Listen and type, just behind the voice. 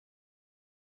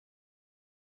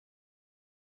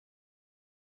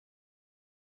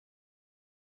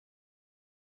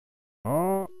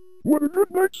what a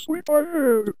good night's sleep I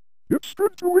had. It's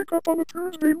good to wake up on a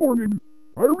Tuesday morning.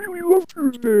 I really love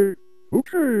Tuesday.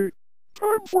 Okay,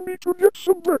 time for me to get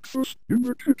some breakfast in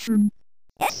the kitchen.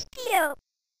 Espio!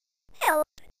 Help!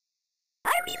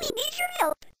 I really need your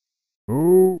help.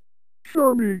 Oh,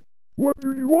 Charmy, what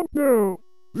do you want now?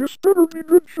 This better be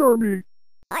good, Charmy.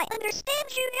 I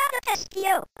understand you got a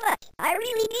Espio, but I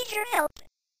really need your help.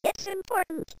 It's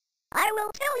important. I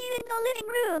will tell you in the living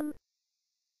room.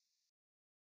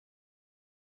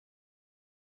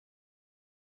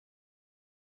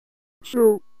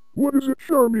 So, what is it,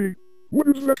 Charmy? What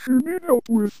is that you need help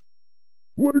with?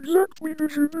 What exactly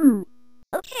did you do?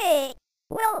 Okay.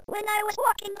 Well, when I was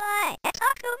walking by at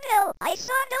Taco Bell, I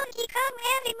saw Donkey Kong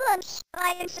having lunch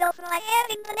by himself by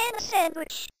having banana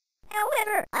sandwich.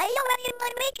 However, I yelled at him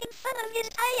by making fun of his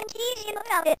tie and teased him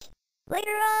about it.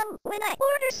 Later on, when I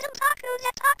ordered some tacos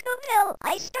at Taco Bell,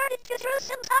 I started to throw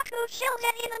some taco shells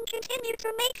at him and continued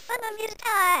to make fun of his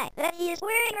tie that he is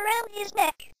wearing around his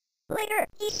neck. Later,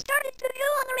 he started to go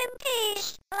on a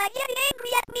rampage by getting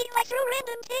angry at me. I throw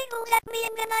random tables at me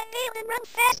and then I fail and run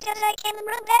fast as I can and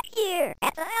run back here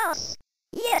at the house.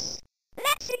 Yes,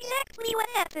 that's exactly what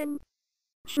happened.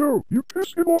 So, you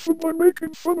pissed him off by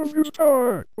making fun of his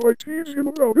tie, by teasing him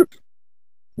about it?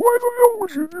 Why the hell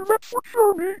would you do that for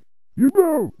Charmy? You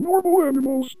know, normal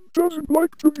animals doesn't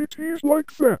like to be teased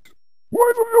like that.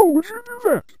 Why the hell would you do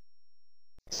that?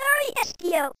 Sorry,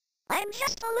 Espio. I'm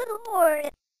just a little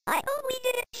bored. I only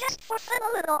did it just for fun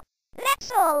a little.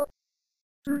 That's all.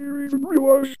 Do you even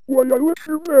realize why I let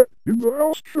you vet in the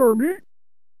house, Charmy?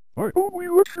 I only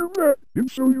let you vet in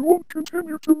so you won't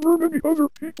continue to burn any other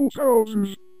people's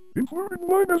houses, including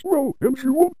mine as well, and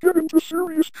you won't get into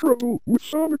serious trouble with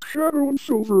Sonic Shadow and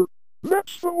Silver.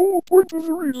 That's the whole point of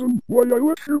the reason why I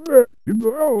let you vet in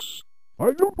the house.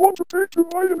 I don't want to pay to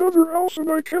buy another house and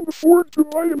I can't afford to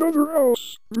buy another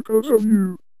house because of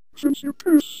you. Since you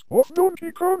piss off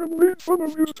Donkey Kong and made fun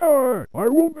of his tie, I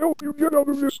won't help you get out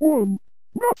of this one.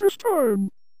 Not this time.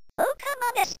 Oh, come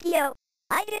on, Espio.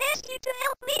 I did ask you to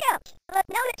help me out, but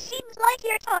now it seems like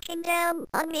you're talking down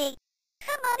on me.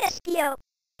 Come on, Espio.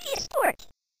 Be a sport.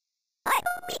 I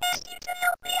only asked you to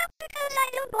help me out because I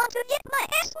don't want to get my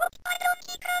ass whooped by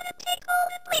Donkey Kong and take all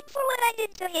the blame for what I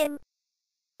did to him.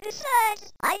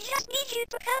 Besides, I just need you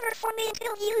to cover for me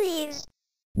until he leaves.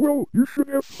 Well, you should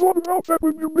have thought about that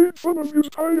when you made fun of his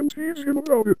tie and teased him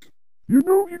about it. You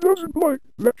know he doesn't like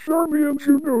that Charmy and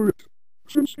you know it.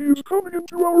 Since he is coming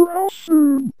into our house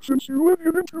soon, since you let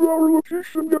him into our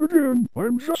location yet again,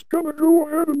 I'm just gonna go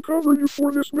ahead and cover you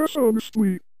for this mess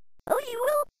honestly. Oh, you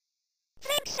will?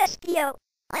 Thanks, Espio.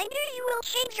 I knew you will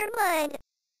change your mind.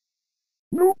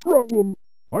 No problem.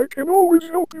 I can always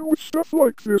help you with stuff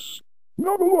like this.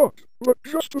 Not a lot, but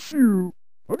just a few.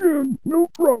 Again, no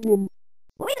problem.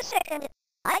 Wait a second.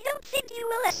 I don't think you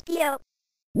will, Espio.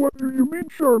 What do you mean,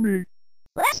 Charmy?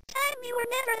 Last time you were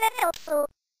never that helpful.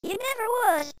 You never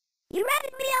was. You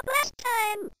ratted me out last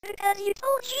time because you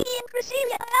told Jeannie and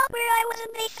Cecilia about where I was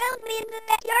and they found me in the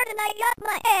backyard and I got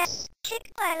my ass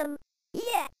kicked by them.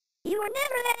 Yeah, you were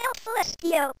never that helpful,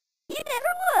 Espio. You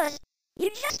never was. You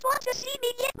just want to see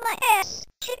me get my ass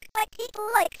kicked by people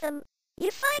like them. You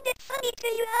find it funny to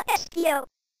you, Espio?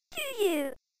 Do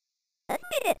you?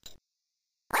 Admit it.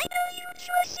 I know you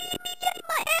enjoy seeing me getting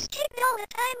my ass kicked all the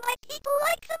time by people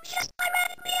like them just by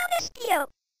ratting me out, Espio.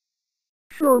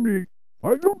 Charmy,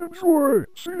 I don't enjoy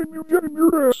seeing you getting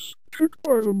your ass kicked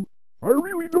by them. I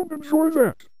really don't enjoy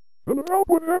that. And about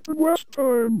what happened last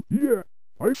time, yeah,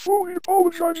 I fully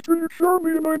apologize to you,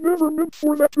 Charmy, and I never meant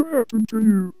for that to happen to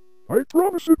you. I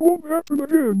promise it won't happen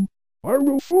again. I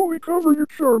will fully cover you,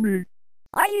 Charmy.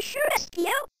 Are you sure,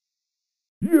 Espio?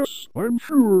 Yes, I'm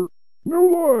sure. No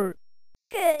lie.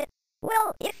 Good.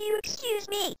 Well, if you excuse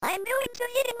me, I'm going to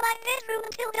hid in my bedroom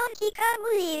until Donkey Kong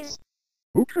leaves.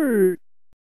 Okay.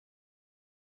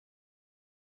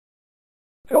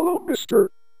 Hello,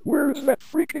 mister. Where is that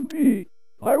freaking bee?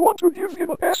 I want to give him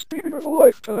a ass beating of a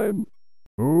lifetime.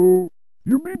 Oh,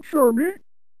 you mean Charmy?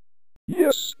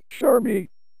 Yes, Charmy.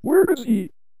 Where is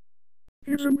he?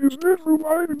 He's in his bedroom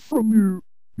hiding from you.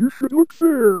 You should look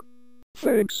there.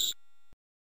 Thanks.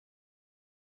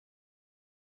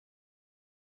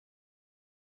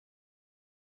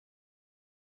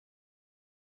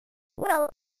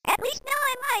 Well, at least now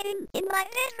I'm hiding in my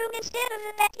bedroom instead of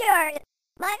the backyard.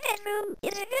 My bedroom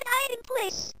is a good hiding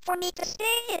place for me to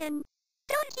stay in.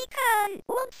 Donkey Kong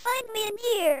won't find me in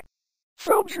here.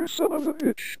 Found you, son of a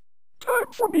bitch.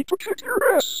 Time for me to kick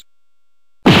your ass.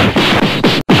 Ow,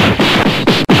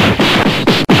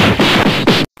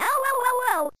 ow, ow,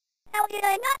 ow. How did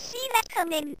I not see that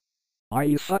coming? Are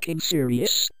you fucking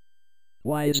serious?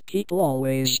 Why is people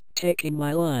always taking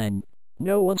my line?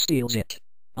 No one steals it.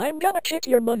 I'm gonna kick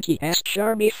your monkey ass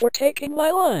Charmy for taking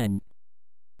my line.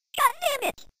 God damn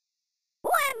it!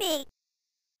 Why me?